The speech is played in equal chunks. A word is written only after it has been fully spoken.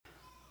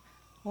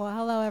Well,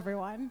 hello,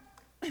 everyone.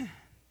 Good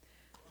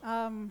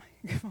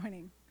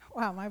morning.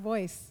 Wow, my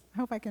voice. I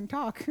hope I can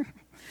talk.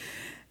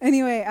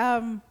 Anyway,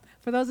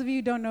 for those of you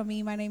who don't know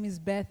me, my name is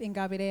Beth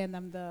Ingabire, and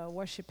I'm the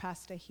worship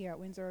pastor here at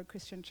Windsor Road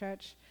Christian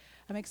Church.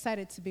 I'm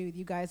excited to be with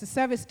you guys. The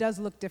service does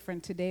look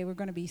different today. We're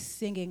going to be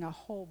singing a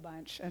whole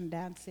bunch and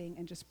dancing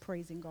and just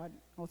praising God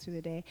all through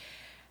the day.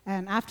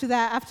 And after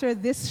that, after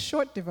this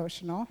short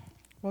devotional,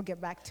 we'll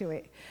get back to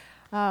it.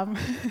 Um,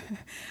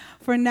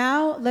 for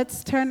now,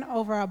 let's turn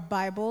over our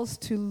Bibles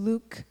to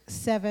Luke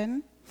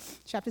 7,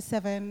 chapter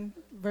 7,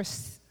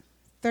 verse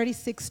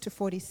 36 to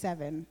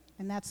 47.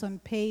 And that's on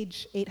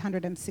page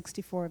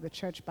 864 of the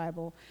Church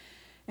Bible.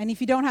 And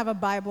if you don't have a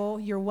Bible,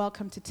 you're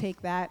welcome to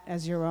take that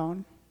as your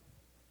own.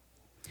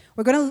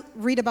 We're going to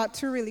read about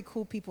two really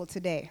cool people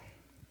today.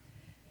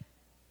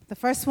 The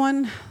first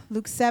one,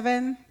 Luke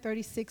 7,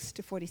 36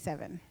 to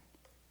 47.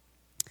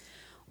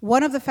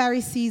 One of the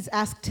Pharisees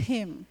asked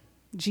him,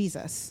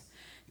 Jesus,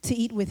 to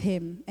eat with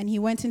him. And he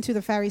went into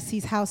the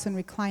Pharisee's house and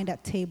reclined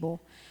at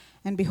table.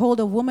 And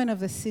behold, a woman of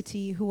the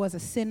city who was a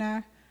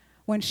sinner,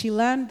 when she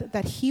learned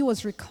that he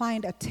was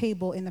reclined at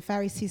table in the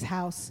Pharisee's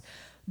house,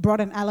 brought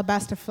an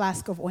alabaster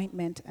flask of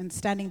ointment, and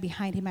standing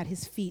behind him at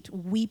his feet,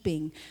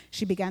 weeping,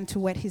 she began to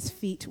wet his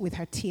feet with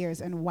her tears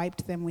and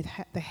wiped them with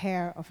the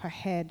hair of her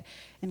head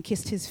and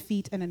kissed his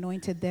feet and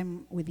anointed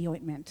them with the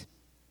ointment.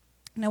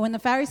 Now when the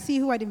Pharisee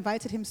who had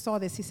invited him saw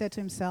this, he said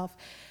to himself,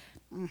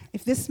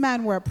 if this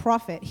man were a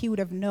prophet, he would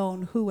have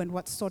known who and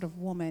what sort of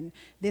woman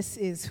this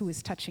is who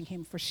is touching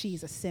him, for she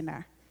is a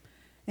sinner.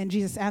 And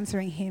Jesus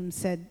answering him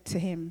said to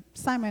him,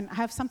 Simon, I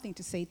have something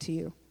to say to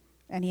you.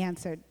 And he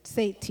answered,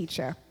 say,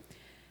 teacher.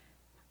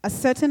 A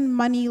certain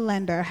money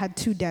lender had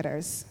two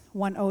debtors.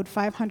 One owed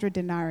 500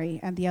 denarii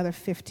and the other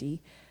 50.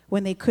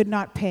 When they could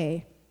not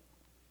pay,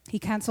 he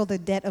canceled the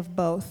debt of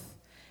both.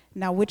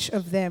 Now, which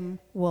of them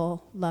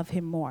will love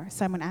him more?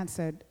 Simon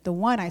answered, the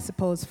one, I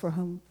suppose, for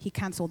whom he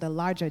canceled a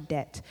larger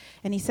debt.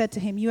 And he said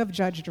to him, you have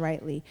judged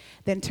rightly.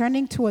 Then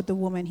turning toward the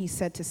woman, he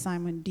said to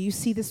Simon, do you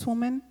see this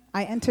woman?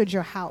 I entered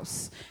your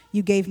house.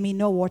 You gave me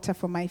no water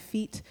for my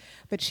feet,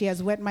 but she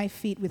has wet my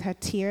feet with her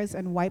tears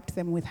and wiped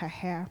them with her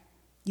hair.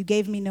 You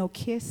gave me no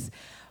kiss,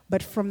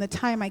 but from the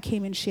time I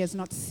came in, she has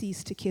not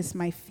ceased to kiss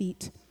my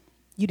feet.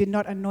 You did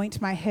not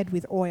anoint my head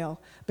with oil,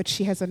 but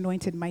she has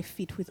anointed my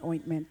feet with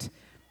ointment.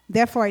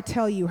 Therefore, I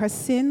tell you, her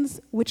sins,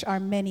 which are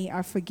many,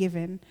 are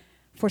forgiven,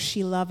 for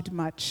she loved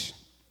much.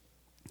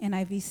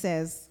 NIV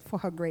says, for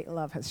her great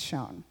love has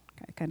shown.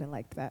 I kind of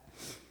liked that.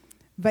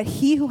 But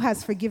he who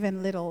has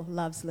forgiven little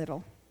loves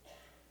little.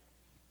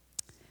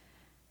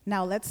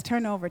 Now let's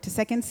turn over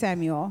to 2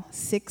 Samuel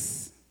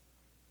 6,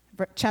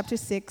 chapter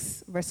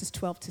 6, verses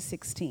 12 to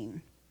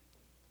 16.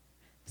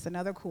 It's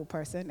another cool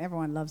person.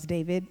 Everyone loves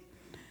David.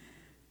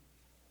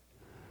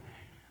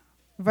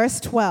 Verse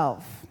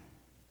 12.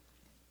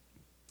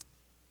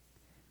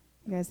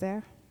 You guys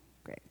there?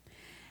 Great.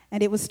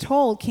 And it was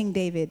told King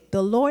David,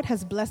 the Lord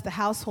has blessed the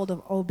household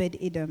of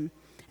Obed-Edom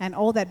and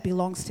all that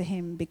belongs to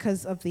him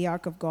because of the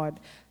ark of God.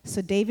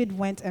 So David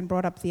went and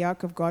brought up the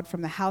ark of God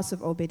from the house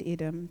of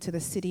Obed-Edom to the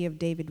city of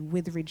David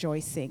with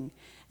rejoicing.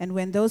 And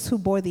when those who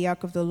bore the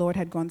ark of the Lord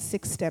had gone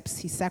 6 steps,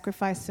 he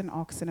sacrificed an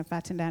ox and a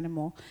fattened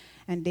animal.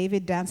 And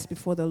David danced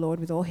before the Lord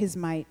with all his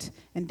might.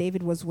 And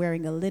David was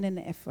wearing a linen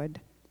ephod.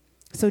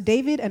 So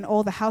David and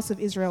all the house of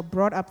Israel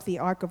brought up the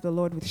ark of the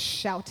Lord with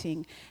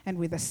shouting and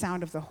with the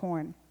sound of the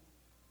horn.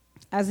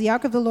 As the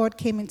ark of the Lord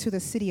came into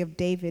the city of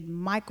David,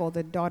 Michal,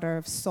 the daughter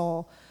of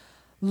Saul,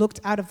 looked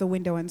out of the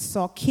window and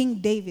saw King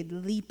David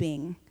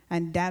leaping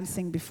and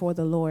dancing before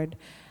the Lord,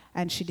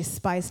 and she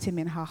despised him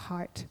in her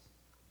heart.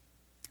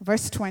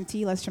 Verse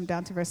 20, let's jump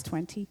down to verse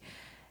 20.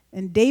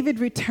 And David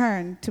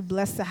returned to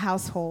bless the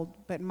household,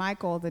 but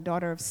Michal, the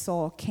daughter of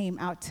Saul, came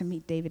out to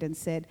meet David and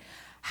said,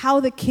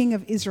 how the king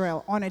of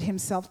Israel honored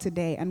himself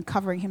today,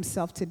 uncovering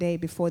himself today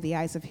before the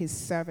eyes of his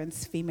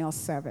servants, female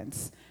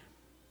servants,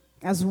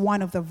 as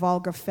one of the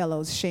vulgar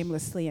fellows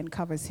shamelessly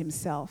uncovers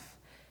himself.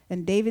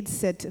 And David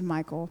said to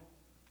Michal,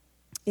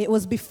 it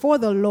was before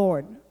the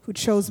Lord who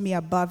chose me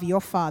above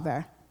your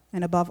father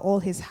and above all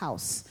his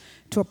house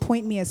to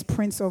appoint me as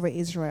prince over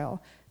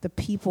Israel, the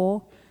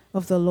people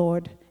of the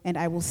Lord, and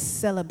I will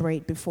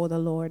celebrate before the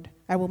Lord.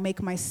 I will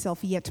make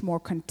myself yet more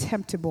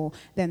contemptible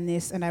than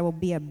this, and I will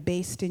be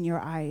abased in your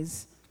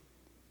eyes.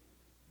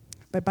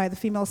 But by the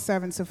female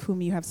servants of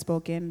whom you have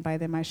spoken, by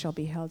them I shall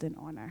be held in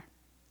honor.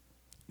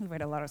 We've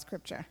read a lot of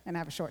scripture, and I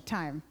have a short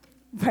time,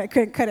 but I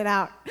couldn't cut it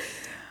out.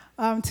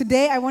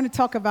 Today I want to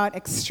talk about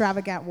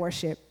extravagant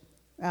worship.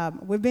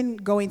 We've been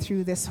going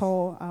through this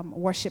whole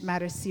Worship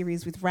Matters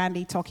series with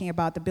Randy, talking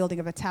about the building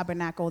of a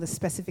tabernacle, the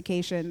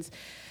specifications,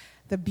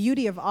 the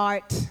beauty of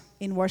art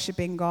in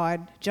worshiping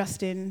God.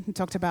 Justin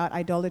talked about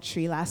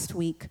idolatry last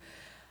week.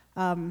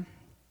 And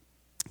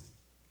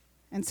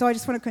so I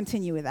just want to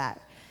continue with that.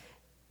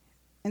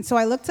 And so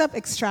I looked up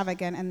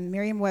extravagant, and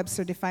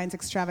Merriam-Webster defines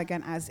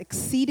extravagant as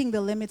exceeding the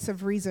limits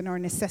of reason or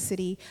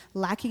necessity,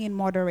 lacking in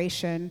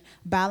moderation,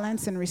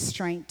 balance and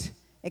restraint,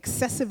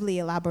 excessively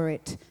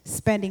elaborate,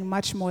 spending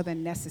much more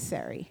than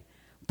necessary,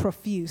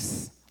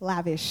 profuse,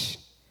 lavish,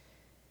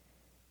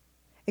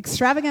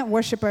 Extravagant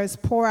worshipers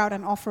pour out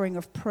an offering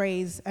of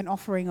praise, an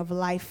offering of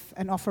life,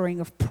 an offering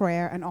of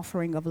prayer, an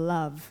offering of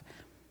love.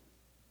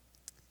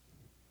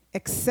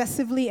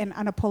 Excessively and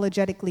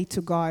unapologetically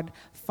to God,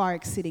 far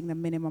exceeding the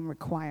minimum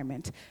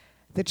requirement.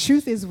 The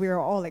truth is, we are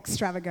all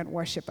extravagant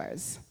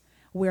worshipers.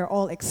 We are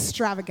all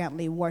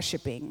extravagantly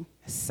worshiping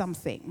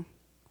something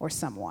or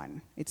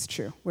someone. It's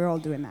true. We're all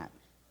doing that.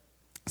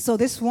 So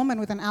this woman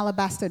with an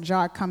alabaster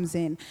jar comes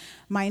in.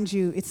 Mind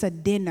you, it's a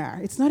dinner.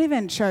 It's not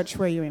even church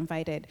where you're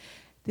invited.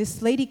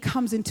 This lady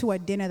comes into a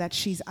dinner that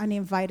she's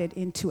uninvited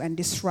into and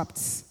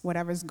disrupts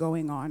whatever's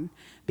going on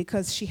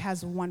because she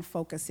has one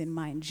focus in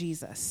mind,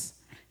 Jesus.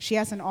 She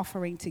has an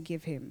offering to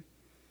give him.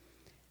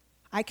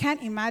 I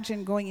can't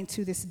imagine going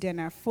into this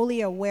dinner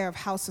fully aware of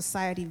how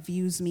society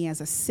views me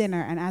as a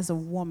sinner and as a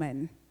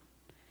woman,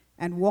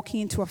 and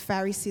walking into a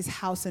Pharisee's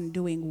house and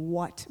doing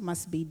what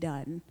must be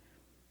done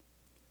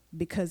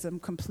because I'm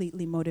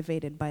completely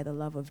motivated by the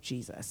love of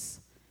Jesus.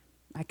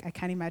 I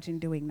can't imagine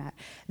doing that.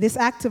 This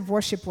act of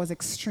worship was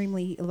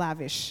extremely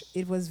lavish.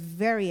 It was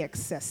very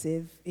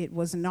excessive. It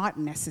was not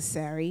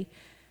necessary,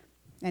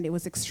 and it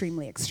was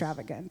extremely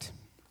extravagant.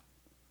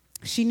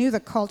 She knew the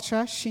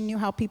culture. She knew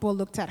how people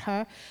looked at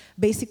her.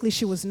 Basically,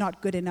 she was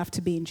not good enough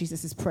to be in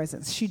Jesus'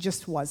 presence. She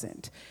just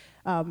wasn't.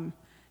 The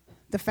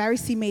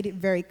Pharisee made it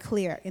very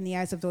clear in the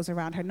eyes of those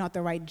around her, not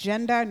the right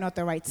gender, not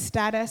the right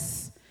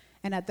status.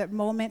 And at that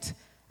moment,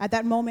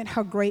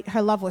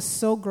 her love was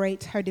so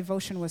great, her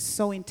devotion was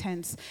so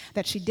intense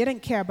that she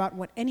didn't care about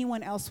what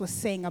anyone else was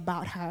saying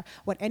about her,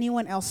 what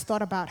anyone else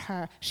thought about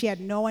her. She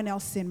had no one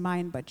else in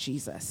mind but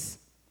Jesus.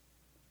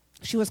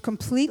 She was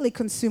completely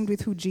consumed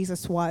with who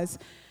Jesus was.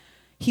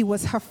 He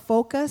was her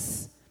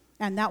focus,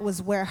 and that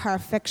was where her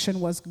affection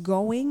was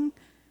going,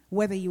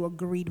 whether you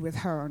agreed with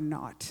her or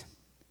not.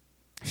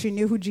 She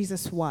knew who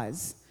Jesus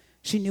was.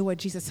 She knew what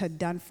Jesus had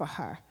done for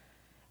her,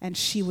 and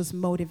she was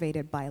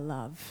motivated by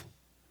love.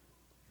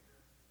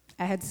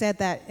 I had said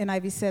that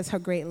NIV says her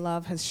great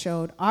love has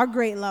showed. Our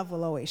great love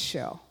will always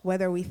show,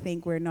 whether we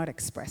think we're not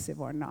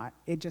expressive or not.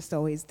 It just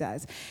always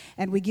does.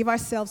 And we give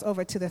ourselves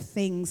over to the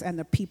things and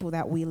the people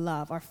that we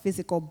love, our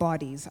physical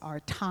bodies, our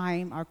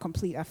time, our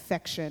complete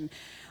affection.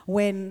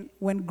 When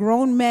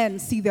grown men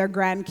see their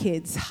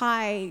grandkids,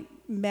 high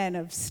men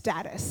of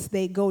status,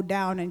 they go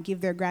down and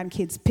give their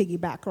grandkids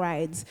piggyback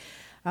rides.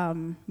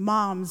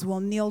 Moms will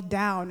kneel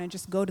down and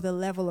just go to the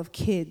level of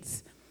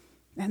kids.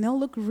 And they'll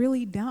look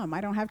really dumb.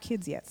 I don't have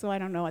kids yet, so I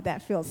don't know what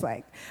that feels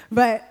like.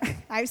 But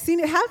I've seen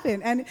it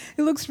happen, and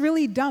it looks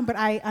really dumb, but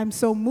I'm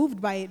so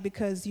moved by it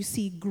because you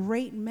see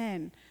great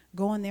men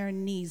go on their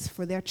knees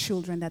for their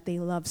children that they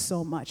love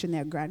so much and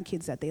their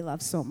grandkids that they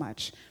love so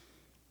much.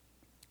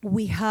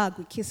 We hug,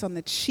 we kiss on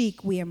the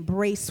cheek, we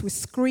embrace, we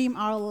scream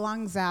our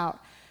lungs out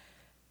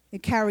in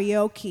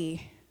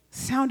karaoke,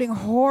 sounding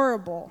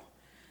horrible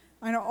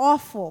and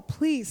awful.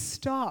 Please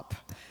stop.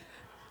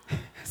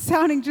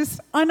 Sounding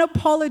just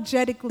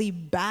unapologetically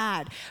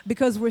bad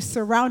because we're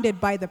surrounded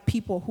by the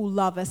people who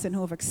love us and who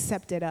have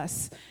accepted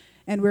us,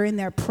 and we're in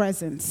their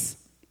presence,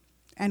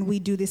 and we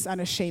do this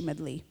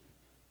unashamedly.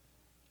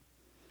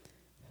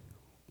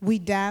 We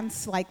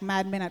dance like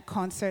madmen at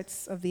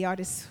concerts of the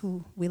artists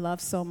who we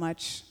love so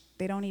much.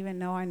 They don't even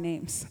know our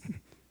names.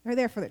 They're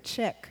there for the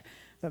check,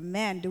 but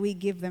man, do we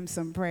give them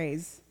some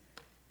praise.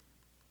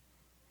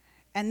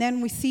 And then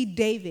we see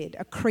David,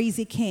 a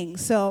crazy king.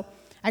 So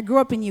I grew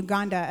up in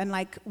Uganda, and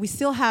we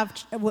still have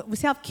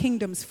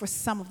kingdoms for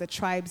some of the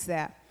tribes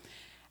there.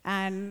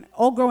 And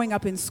all growing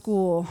up in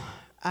school,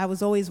 I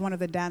was always one of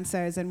the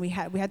dancers, and we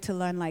had to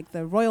learn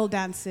the royal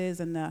dances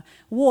and the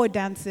war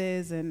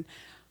dances and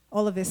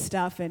all of this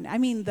stuff. And I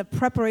mean, the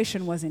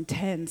preparation was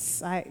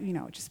intense.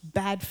 Just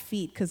bad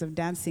feet because of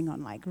dancing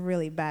on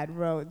really bad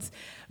roads.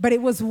 But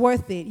it was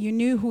worth it. You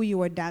knew who you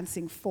were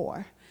dancing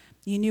for.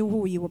 You knew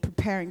who you were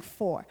preparing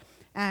for.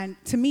 And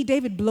to me,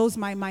 David blows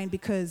my mind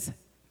because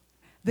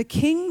the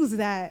kings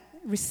that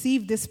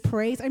received this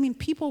praise,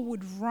 people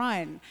would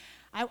run.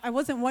 I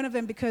wasn't one of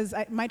them because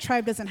my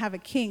tribe doesn't have a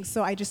king,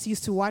 so I just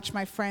used to watch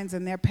my friends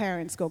and their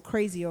parents go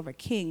crazy over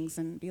kings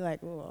and be like,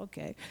 oh,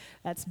 okay,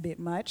 that's a bit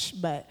much.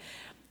 But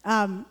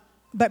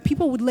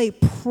people would lay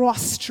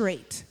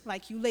prostrate,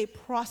 like you lay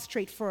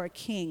prostrate for a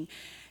king.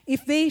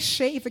 If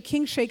a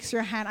king shakes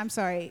your hand, I'm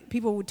sorry,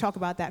 people would talk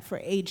about that for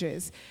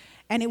ages.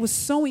 And it was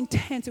so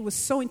intense.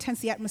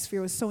 The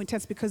atmosphere was so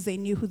intense because they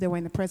knew who they were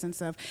in the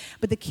presence of.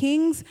 But the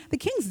kings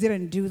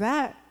didn't do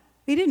that.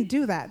 They didn't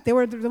do that. They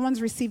were the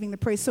ones receiving the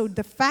praise. So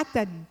the fact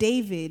that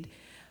David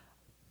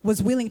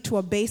was willing to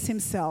abase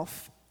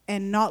himself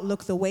and not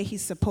look the way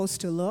he's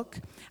supposed to look,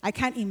 I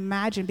can't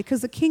imagine,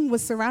 because the king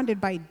was surrounded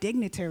by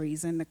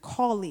dignitaries and the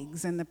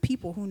colleagues and the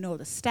people who know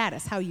the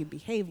status, how you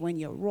behave when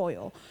you're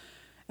royal.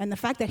 And the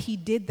fact that he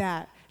did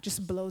that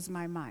just blows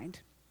my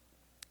mind.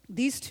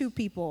 These two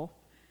people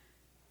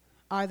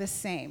are the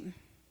same.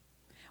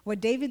 What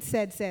David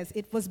says,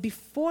 "It was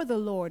before the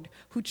Lord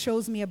who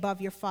chose me above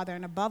your father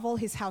and above all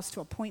his house to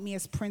appoint me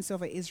as prince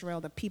over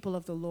Israel, the people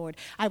of the Lord.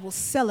 I will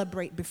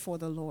celebrate before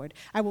the Lord.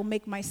 I will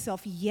make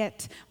myself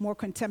yet more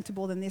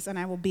contemptible than this, and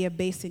I will be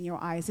abased in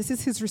your eyes." This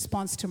is his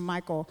response to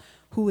Michal,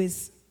 who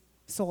is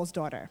Saul's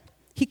daughter.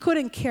 He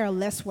couldn't care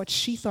less what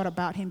she thought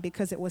about him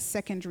because it was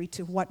secondary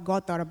to what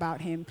God thought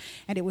about him,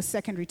 and it was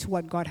secondary to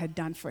what God had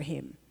done for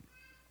him.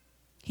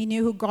 He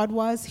knew who God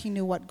was, he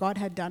knew what God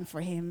had done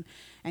for him,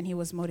 and he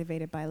was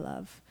motivated by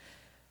love.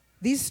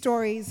 These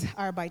stories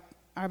are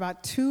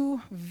about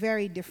two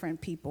very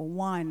different people.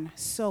 One,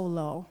 so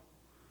low,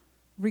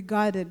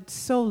 regarded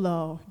so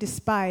low,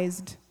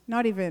 despised,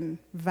 not even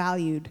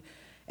valued,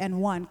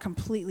 and one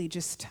completely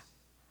just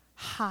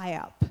high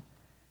up,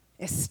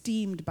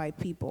 esteemed by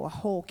people, a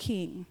whole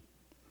king.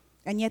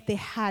 And yet they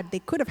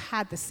could have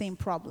had the same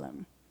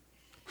problem,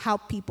 how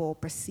people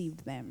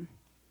perceived them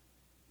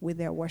with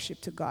their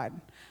worship to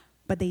God,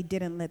 but they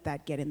didn't let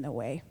that get in the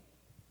way.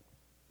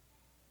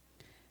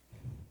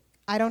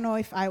 I don't know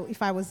if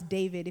I was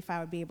David, if I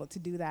would be able to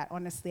do that.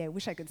 Honestly, I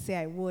wish I could say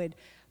I would,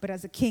 but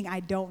as a king, I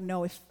don't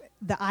know if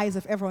the eyes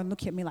of everyone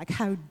look at me like,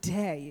 "How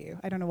dare you?"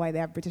 I don't know why they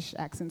have British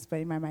accents,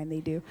 but in my mind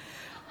they do.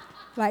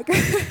 Like,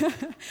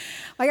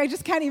 I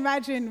just can't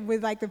imagine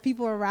with like the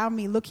people around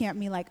me looking at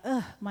me like,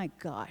 "Ugh, my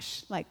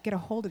gosh, like get a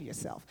hold of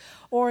yourself."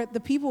 Or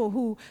the people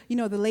who,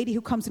 the lady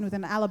who comes in with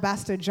an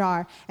alabaster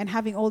jar and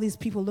having all these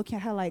people looking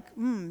at her like,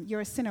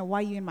 "You're a sinner, why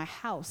are you in my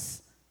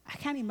house?" I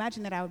can't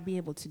imagine that I would be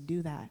able to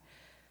do that.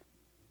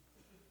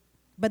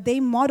 But they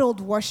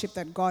modeled worship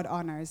that God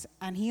honors,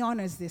 and he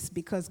honors this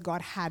because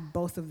God had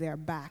both of their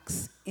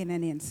backs in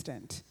an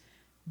instant.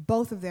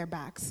 Both of their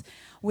backs.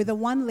 With the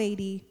one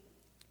lady,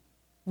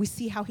 we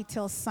see how he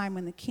tells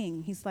Simon the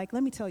king. He's like,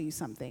 "Let me tell you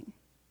something."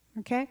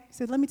 Okay? He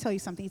said, "Let me tell you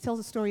something." He tells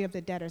the story of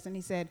the debtors, and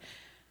he said,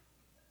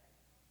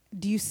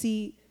 do you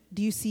see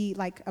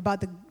like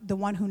about the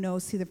one who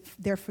knows, see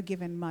they're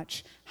forgiven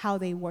much, how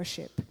they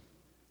worship.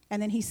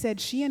 And then he said,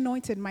 "She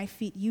anointed my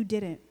feet, you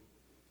didn't.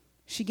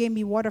 She gave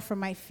me water for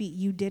my feet,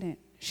 you didn't.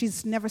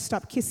 She's never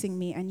stopped kissing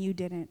me, and you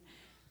didn't."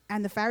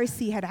 And the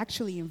Pharisee had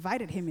actually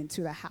invited him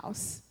into the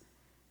house,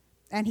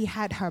 and he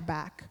had her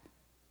back.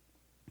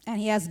 And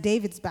he has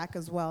David's back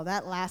as well.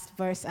 That last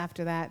verse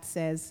after that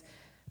says,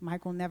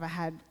 Michal never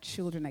had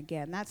children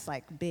again. That's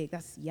like big.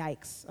 That's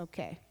yikes.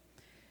 Okay.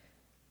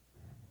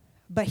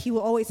 But he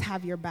will always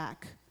have your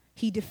back.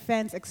 He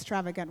defends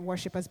extravagant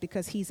worshipers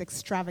because he's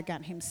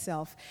extravagant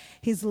himself.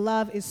 His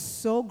love is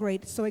so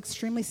great, so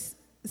extremely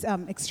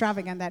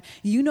extravagant that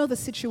the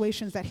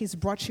situations that he's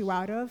brought you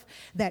out of,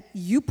 that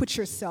you put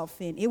yourself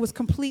in. It was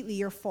completely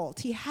your fault.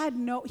 He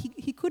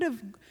could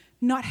have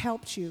not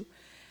helped you.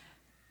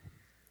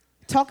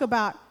 Talk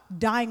about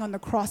dying on the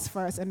cross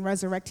for us and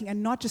resurrecting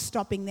and not just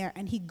stopping there.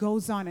 And he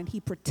goes on and he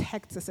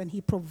protects us and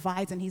he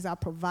provides, and he's our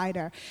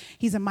provider.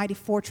 He's a mighty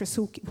fortress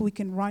who we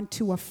can run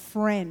to, a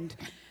friend.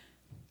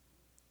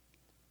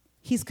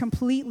 He's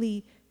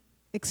completely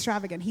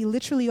extravagant. He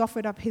literally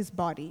offered up his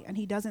body, and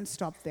he doesn't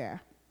stop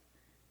there.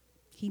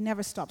 He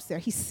never stops there.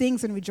 He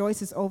sings and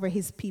rejoices over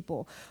his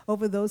people,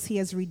 over those he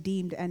has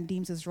redeemed and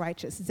deems as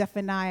righteous.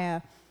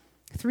 Zephaniah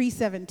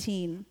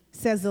 3:17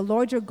 says, "The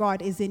Lord your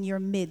God is in your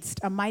midst,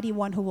 a mighty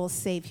one who will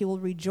save. He will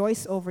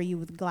rejoice over you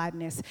with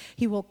gladness.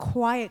 He will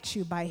quiet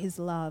you by his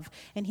love,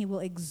 and he will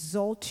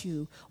exalt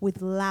you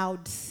with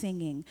loud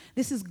singing."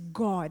 This is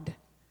God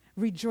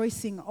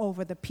rejoicing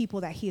over the people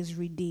that he has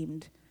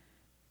redeemed.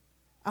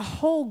 A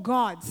whole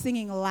God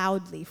singing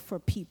loudly for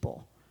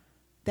people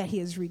that he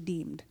has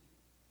redeemed.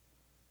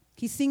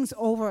 He sings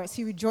over us.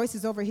 He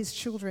rejoices over his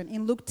children.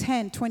 In Luke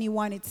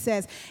 10:21, it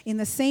says, "In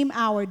the same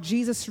hour,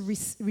 Jesus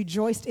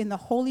rejoiced in the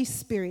Holy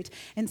Spirit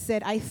and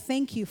said, 'I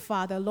thank you,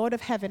 Father, Lord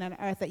of heaven and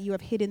earth, that you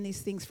have hidden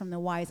these things from the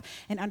wise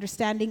and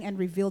understanding and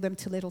revealed them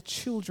to little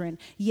children.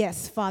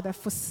 Yes, Father,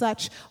 for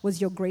such was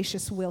your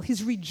gracious will.'"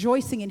 He's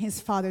rejoicing in his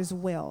Father's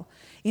will,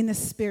 in the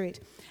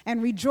Spirit.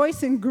 And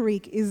rejoice in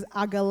Greek is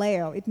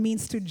agaleo. It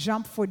means to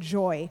jump for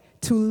joy,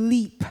 to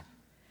leap,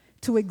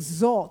 to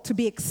exult, to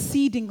be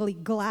exceedingly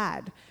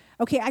glad.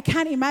 Okay, I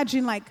can't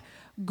imagine like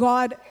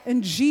God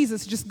and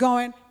Jesus just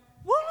going,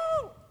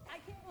 "Woo!"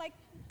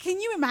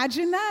 Can you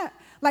imagine that?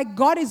 Like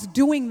God is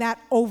doing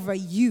that over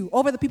you,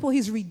 over the people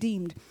he's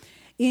redeemed.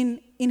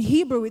 In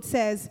Hebrew, it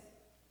says,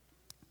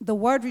 the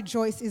word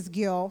rejoice is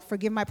gil,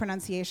 forgive my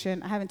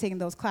pronunciation, I haven't taken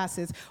those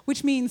classes,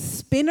 which means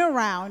spin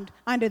around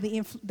under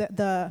the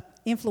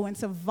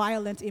influence of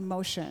violent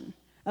emotion.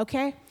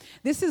 Okay?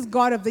 This is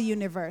God of the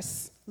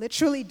universe,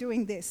 literally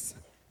doing this,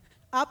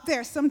 up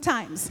there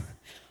sometimes,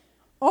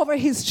 over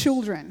his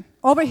children,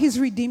 over his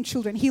redeemed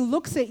children. He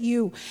looks at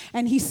you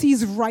and he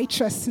sees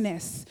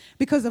righteousness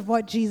because of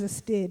what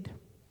Jesus did.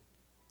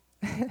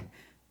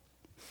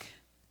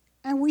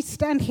 And we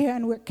stand here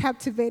and we're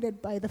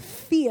captivated by the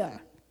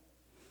fear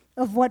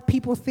of what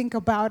people think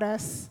about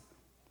us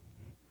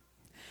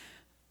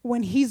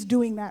when he's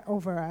doing that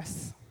over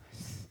us.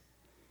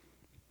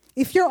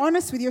 If you're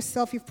honest with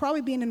yourself, you've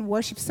probably been in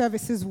worship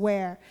services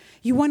where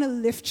you want to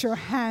lift your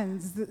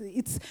hands.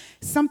 It's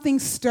something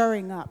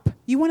stirring up.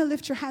 You want to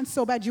lift your hands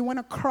so bad. You want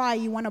to cry.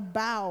 You want to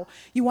bow.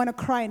 You want to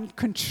cry in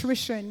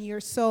contrition.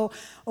 You're so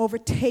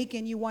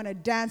overtaken. You want to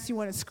dance. You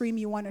want to scream.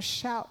 You want to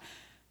shout.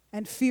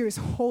 And fear is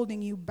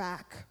holding you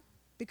back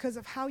because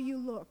of how you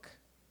look.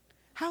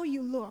 How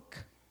you look.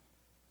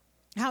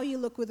 How you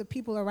look with the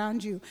people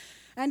around you.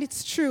 And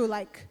it's true,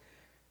 like,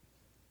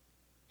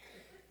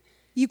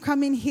 you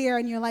come in here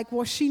and you're like,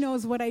 well, she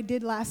knows what I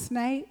did last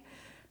night.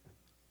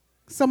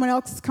 Someone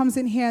else comes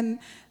in here and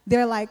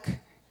they're like,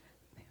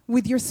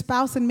 with your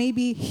spouse, and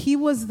maybe he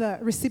was the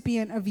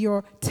recipient of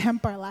your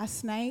temper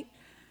last night.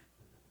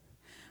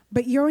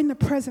 But you're in the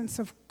presence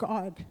of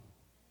God.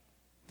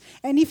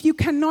 And if you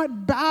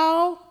cannot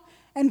bow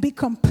and be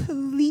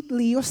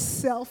completely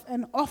yourself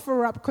and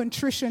offer up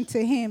contrition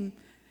to him,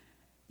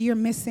 you're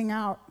missing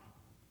out.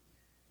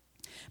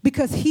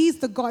 Because he's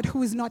the God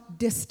who is not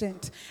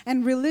distant.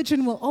 And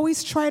religion will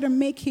always try to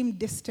make him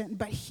distant,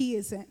 but he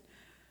isn't.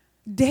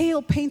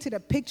 Dale painted a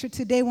picture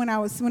today when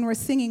we're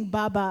singing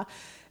Baba,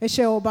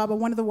 Esheo Baba,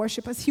 one of the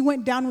worshipers. He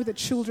went down with the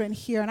children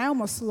here, and I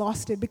almost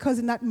lost it because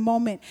in that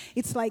moment,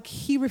 it's like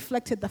he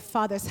reflected the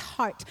Father's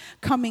heart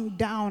coming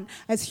down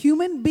as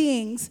human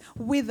beings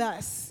with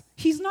us.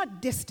 He's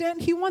not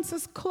distant. He wants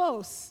us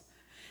close.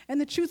 And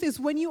the truth is,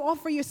 when you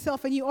offer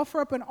yourself and you offer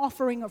up an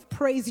offering of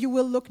praise, you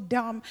will look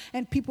dumb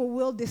and people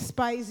will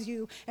despise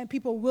you and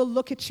people will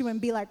look at you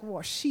and be like,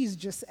 well, she's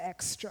just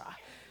extra.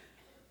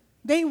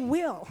 They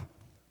will.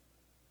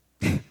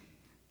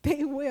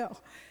 They will.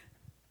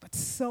 But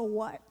so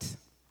what?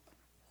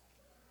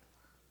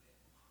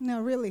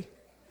 No, really.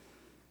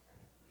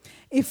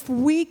 If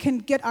we can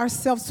get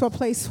ourselves to a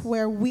place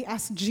where we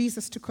ask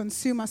Jesus to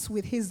consume us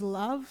with his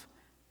love,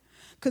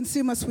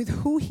 consume us with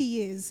who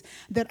he is,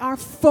 that our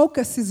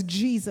focus is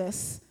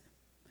Jesus,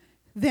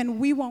 then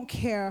we won't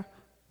care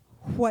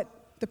what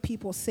the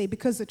people say.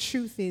 Because the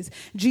truth is,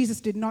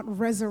 Jesus did not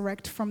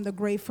resurrect from the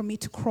grave for me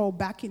to crawl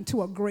back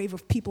into a grave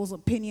of people's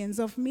opinions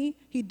of me.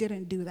 He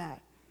didn't do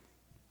that.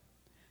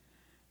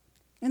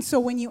 And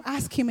so when you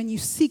ask him and you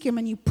seek him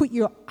and you put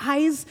your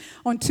eyes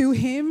onto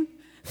him,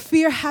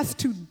 fear has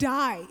to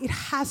die. It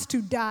has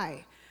to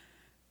die.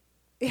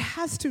 It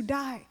has to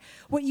die.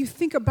 What you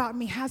think about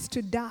me has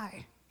to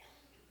die.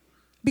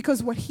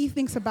 Because what he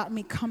thinks about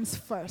me comes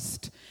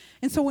first.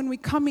 And so when we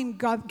come in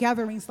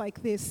gatherings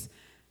like this,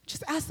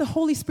 just ask the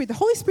Holy Spirit. The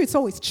Holy Spirit's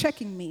always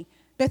checking me.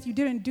 Beth, you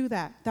didn't do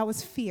that. That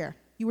was fear.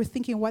 You were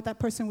thinking what that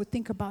person would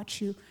think about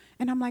you.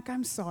 And I'm like,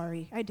 I'm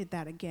sorry. I did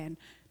that again.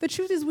 The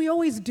truth is we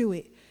always do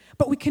it.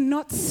 But we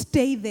cannot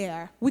stay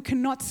there. We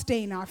cannot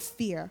stay in our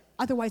fear.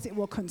 Otherwise, it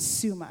will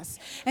consume us.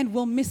 And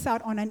we'll miss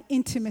out on an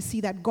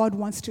intimacy that God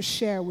wants to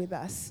share with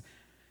us.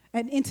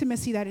 An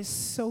intimacy that is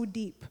so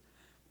deep.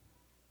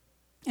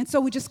 And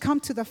so we just come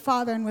to the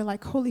Father and we're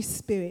like, Holy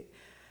Spirit,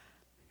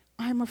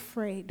 I'm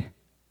afraid.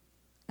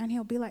 And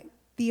he'll be like,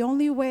 the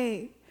only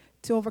way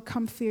to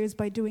overcome fear is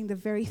by doing the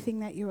very thing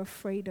that you're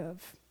afraid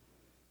of.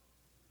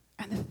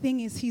 And the thing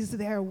is, he's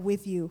there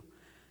with you.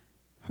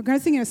 We're going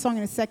to sing a song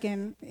in a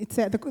second. It's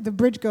the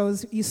bridge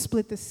goes, you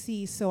split the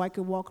sea so I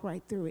could walk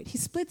right through it. He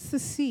splits the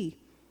sea,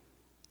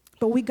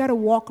 but we got to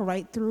walk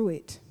right through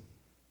it.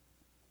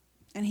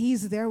 And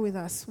he's there with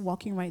us,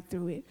 walking right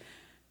through it.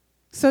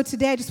 So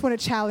today I just want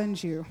to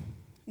challenge you.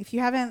 If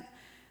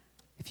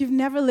you've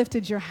never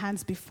lifted your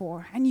hands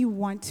before and you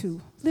want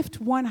to,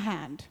 lift one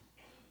hand.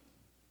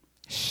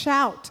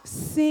 Shout,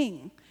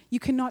 sing. You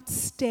cannot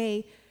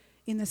stay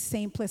in the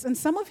same place. And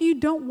some of you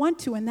don't want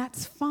to, and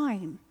that's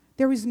fine.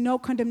 There is no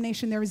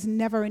condemnation. There is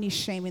never any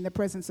shame in the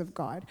presence of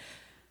God.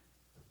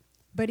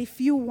 But if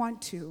you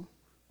want to,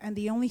 and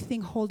the only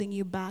thing holding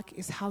you back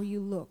is how you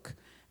look,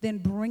 then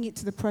bring it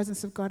to the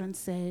presence of God and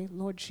say,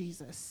 Lord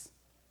Jesus,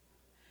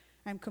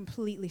 I'm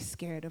completely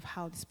scared of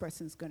how this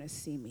person's going to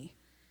see me.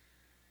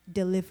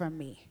 Deliver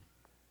me.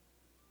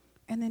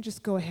 And then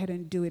just go ahead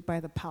and do it by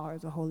the power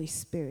of the Holy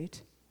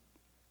Spirit.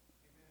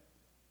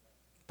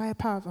 By the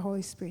power of the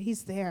Holy Spirit.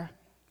 He's there.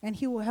 And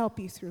he will help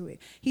you through it.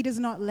 He does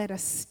not let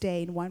us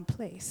stay in one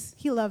place.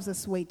 He loves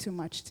us way too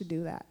much to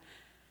do that.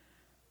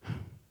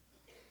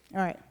 All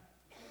right.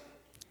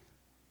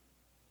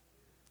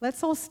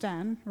 Let's all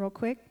stand real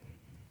quick.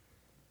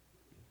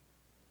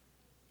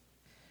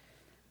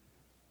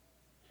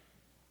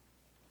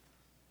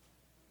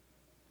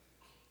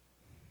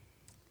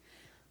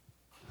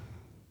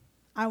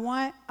 I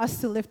want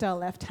us to lift our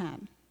left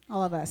hand.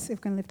 All of us, if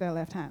we can lift our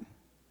left hand.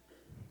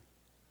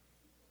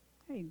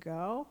 There you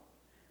go.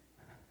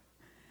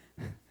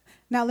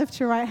 Now lift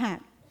your right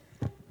hand.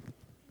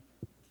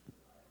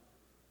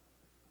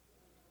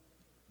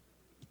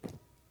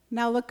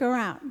 Now look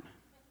around.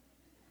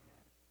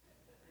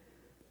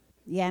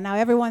 Yeah, now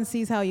everyone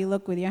sees how you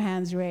look with your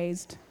hands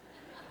raised.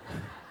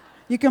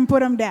 You can put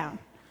them down.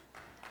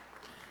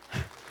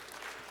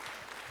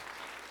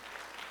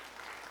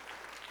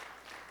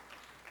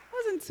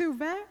 Wasn't too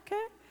bad,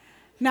 okay?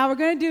 Now we're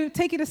going to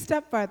take it a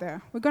step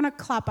further. We're going to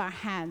clap our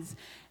hands.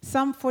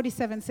 Psalm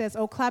 47 says,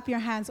 "Oh, clap your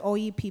hands, all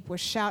ye people.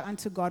 Shout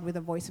unto God with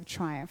a voice of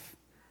triumph."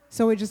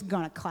 So we're just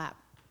going to clap.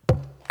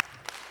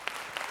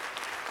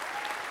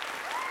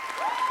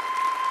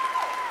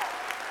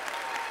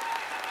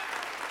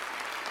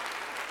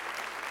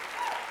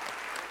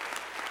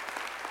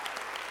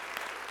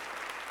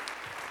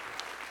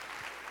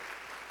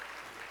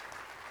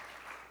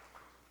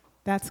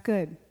 That's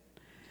good.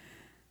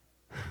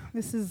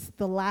 This is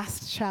the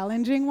last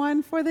challenging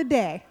one for the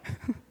day.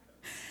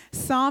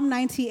 Psalm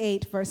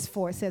 98, verse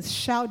 4 says,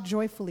 "Shout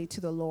joyfully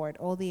to the Lord,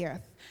 all the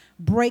earth.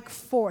 Break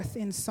forth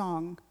in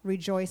song,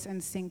 rejoice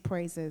and sing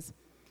praises."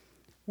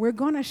 We're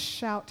going to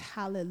shout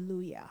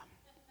hallelujah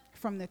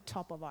from the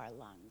top of our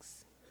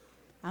lungs.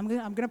 I'm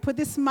going to put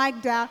this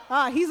mic down.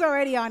 He's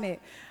already on it.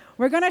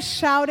 We're going to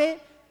shout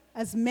it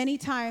as many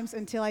times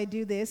until I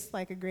do this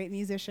like a great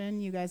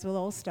musician. You guys will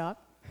all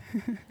stop.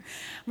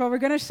 But we're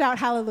going to shout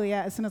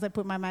hallelujah as soon as I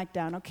put my mic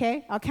down,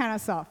 okay? I'll count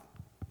us off.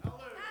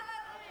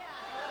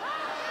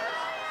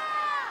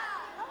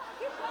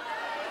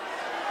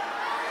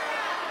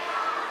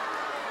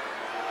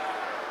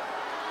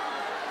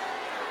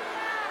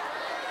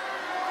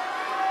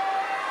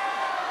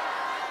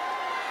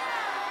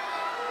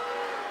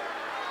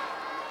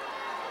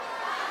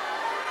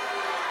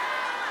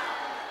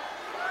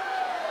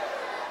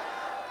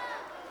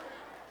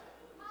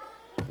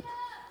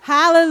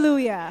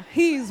 Hallelujah.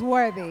 He's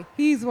worthy.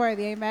 He's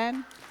worthy.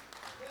 Amen.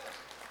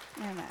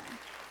 Amen.